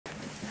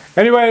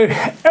Anyway,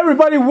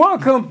 everybody,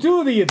 welcome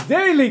to the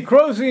Daily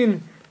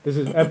Closing. This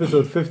is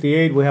episode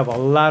 58. We have a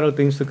lot of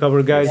things to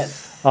cover, guys.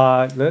 Yes.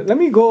 Let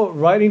me go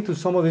right into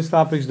some of these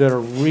topics that are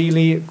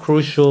really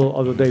crucial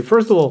of the day.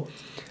 First of all,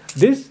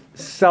 this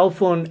cell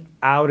phone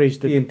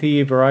outage, the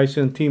AT&T,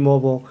 Verizon,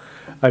 T-Mobile,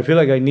 I feel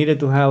like I needed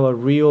to have a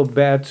real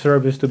bad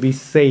service to be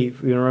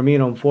safe. You know what I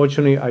mean?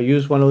 Unfortunately, I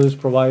used one of these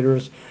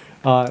providers.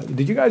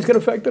 Did you guys get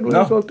affected with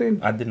this whole thing?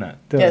 I did not.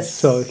 Yes.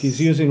 So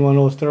he's using one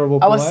of those terrible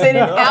I was providers.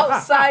 sitting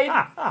outside.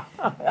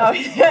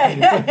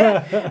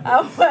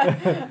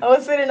 I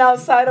was sitting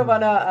outside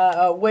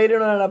of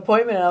waiting on an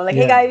appointment. And I'm like,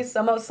 hey guys,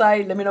 I'm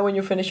outside. Let me know when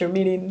you finish your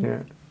meeting.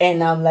 Yeah.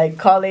 And I'm like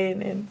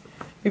calling, and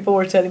people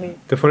were telling me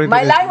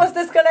my line line was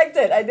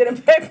disconnected. I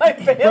didn't pay my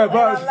bill.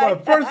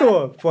 But first of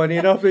all, funny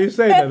enough that you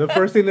say that. The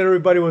first thing that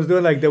everybody was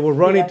doing, like they were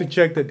running to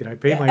check that, did I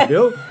pay my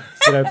bill?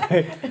 Did I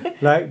pay?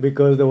 Like,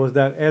 because there was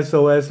that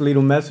SOS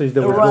little message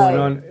that was going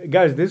on.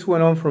 Guys, this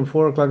went on from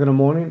 4 o'clock in the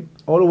morning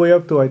all the way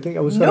up to, I think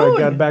I was I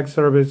got back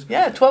service.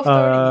 Yeah,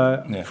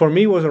 12:30. For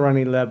me, it was around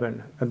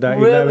 11. At that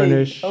Really?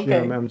 11-ish.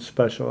 Okay. Yeah, I'm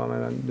special.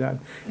 I mean,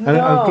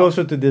 I'm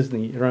closer to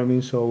Disney. You know what I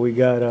mean? So we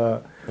got...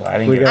 Well, I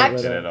didn't get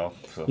affected at all.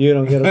 So. You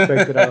don't get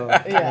affected at all.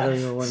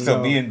 Yeah. So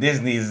me and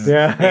Disney's,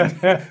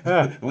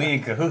 we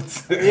in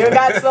cahoots. You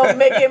got some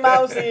Mickey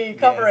Mousey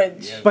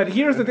coverage. Yes. But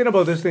here's the thing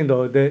about this thing,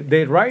 though.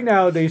 They right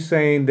now they're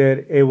saying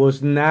that it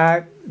was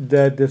not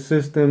that the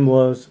system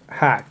was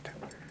hacked.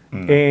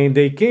 And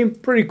they came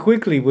pretty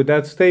quickly with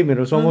that statement.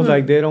 It was almost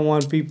like they don't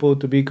want people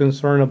to be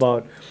concerned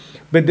about.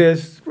 But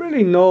there's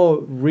really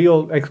no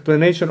real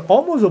explanation.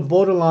 Almost a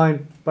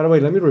borderline. By the way,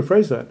 let me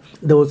rephrase that.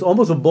 There was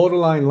almost a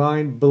borderline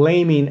line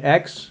blaming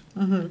X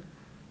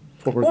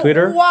for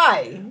Twitter.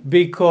 Why?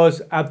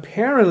 Because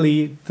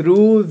apparently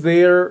through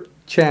their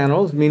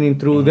channels, meaning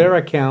through their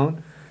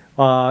account,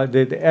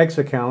 the X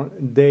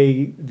account,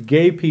 they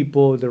gave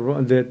people the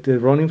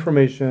wrong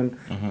information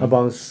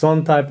about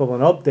some type of an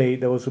update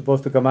that was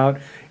supposed to come out.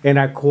 And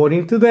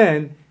according to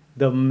them,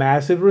 the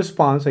massive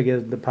response, I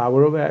guess the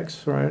power of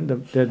X, right?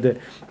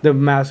 The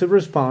massive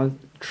response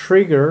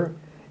trigger.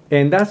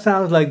 And that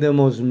sounds like the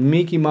most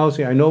Mickey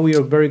Mousey. I know we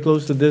are very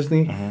close to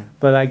Disney,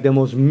 but like the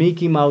most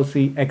Mickey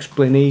Mousey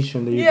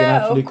explanation that you can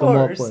actually come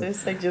up with.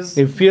 It's like just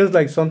It feels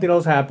like something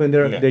else happened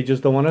there. They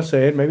just don't want to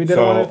say it. Maybe they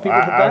don't want people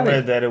to panic. I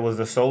read that it was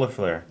a solar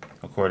flare,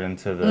 according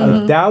to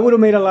the... That would have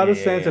made a lot of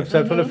sense,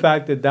 except for the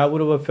fact that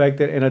would have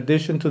affected, in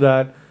addition to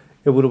that,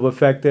 it would have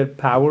affected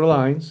power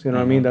lines. You know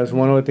what I mean? That's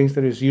one of the things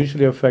that is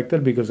usually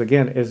affected because,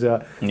 again, is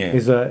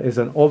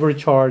an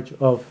overcharge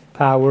of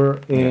power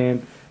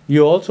and...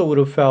 You also would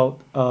have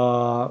felt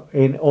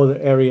in other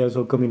areas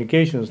of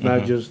communications,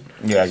 not just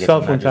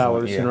cell phone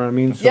towers. You know what I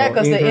mean? So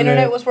because the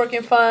internet was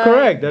working fine.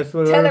 Correct. That's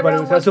what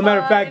everybody was. As a matter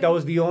of fact, fine. that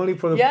was the only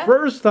for the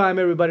first time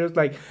everybody was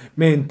like,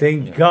 "Man,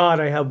 thank God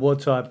I have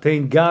WhatsApp.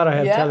 Thank God I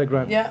have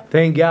Telegram.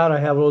 Thank God I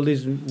have all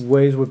these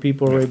ways where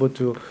people are able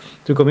to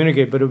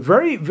communicate." But a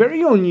very,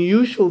 very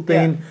unusual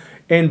thing.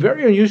 And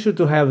very unusual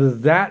to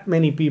have that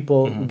many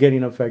people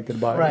getting affected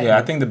by it. Yeah,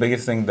 I think the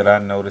biggest thing that I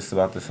noticed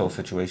about this whole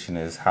situation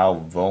is how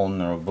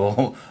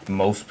vulnerable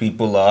most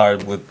people are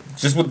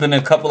within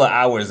a couple of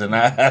hours and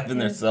not having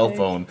their cell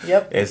phone.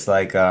 It's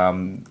like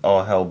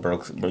all hell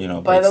broke.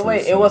 By the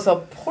way, it was a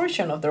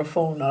portion of their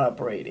phone not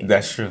operating.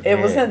 That's true. It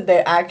wasn't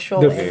the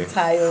actual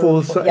entire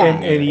full.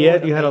 And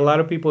yet you had a lot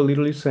of people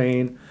literally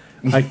saying,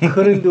 I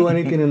couldn't do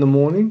anything in the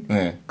morning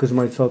because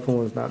my cell phone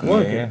was not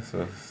working.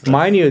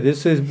 Mind you,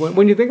 this is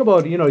when you think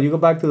about, you go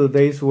back to the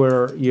days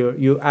where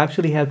you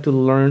actually have to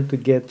learn to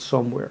get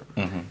somewhere.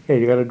 Hey,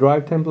 you got to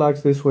drive 10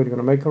 blocks this way. You're going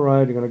to make a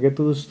ride. You're going to get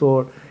to the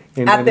store.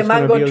 And at the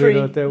mango tree.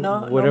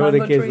 Whatever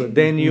the case was.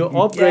 Then you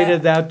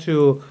upgraded that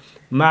to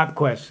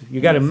MapQuest.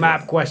 You got to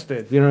MapQuest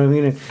it. You know what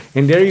I mean?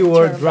 And there you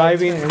were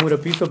driving and with a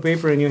piece of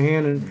paper in your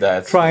hand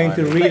and trying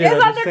to read it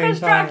at the same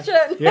time.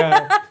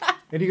 Yeah.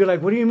 And you're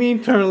like, what do you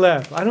mean turn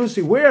left? I don't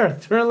see where.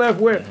 Turn left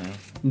where?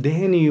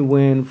 Then you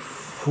went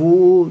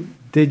full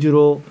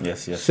digital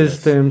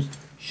systems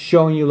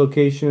showing you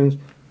locations.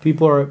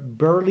 People are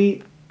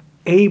barely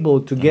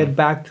able to get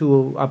back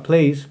to a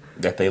place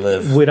that they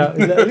live without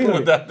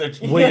the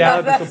support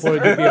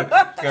of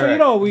GPS.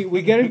 So,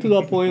 we get into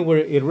the point where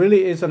it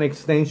really is an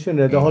extension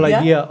of the whole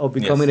idea of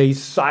becoming a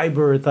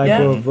cyber type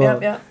of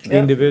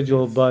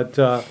individual. But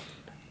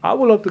I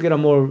would love to get a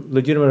more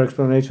legitimate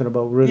explanation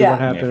about really what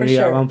happened.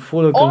 Sure. I'm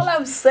full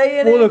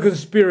of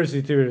conspiracy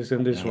theories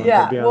in this one.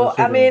 Yeah, well,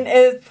 I mean,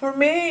 for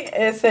me,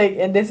 it's like,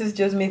 and this is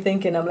just me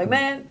thinking, I'm like,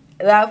 man,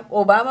 that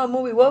Obama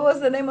movie, what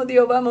was the name of the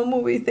Obama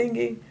movie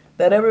thingy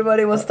that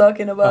everybody was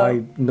talking about?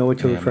 I know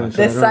what you're referring to.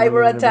 The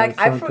cyber attack.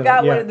 I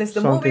forgot what it is.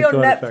 The movie on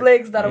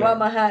Netflix that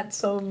Obama had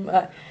some,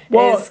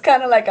 it's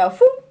kind of like a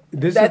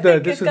This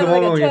is the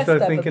moment when you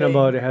start thinking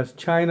about it has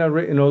China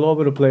written all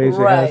over the place.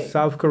 It has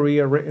South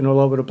Korea written all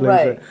over the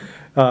place.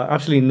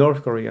 Actually,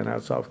 North Korea,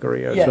 not South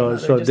Korea.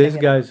 So these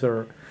guys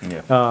are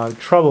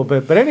trouble.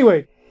 But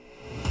anyway.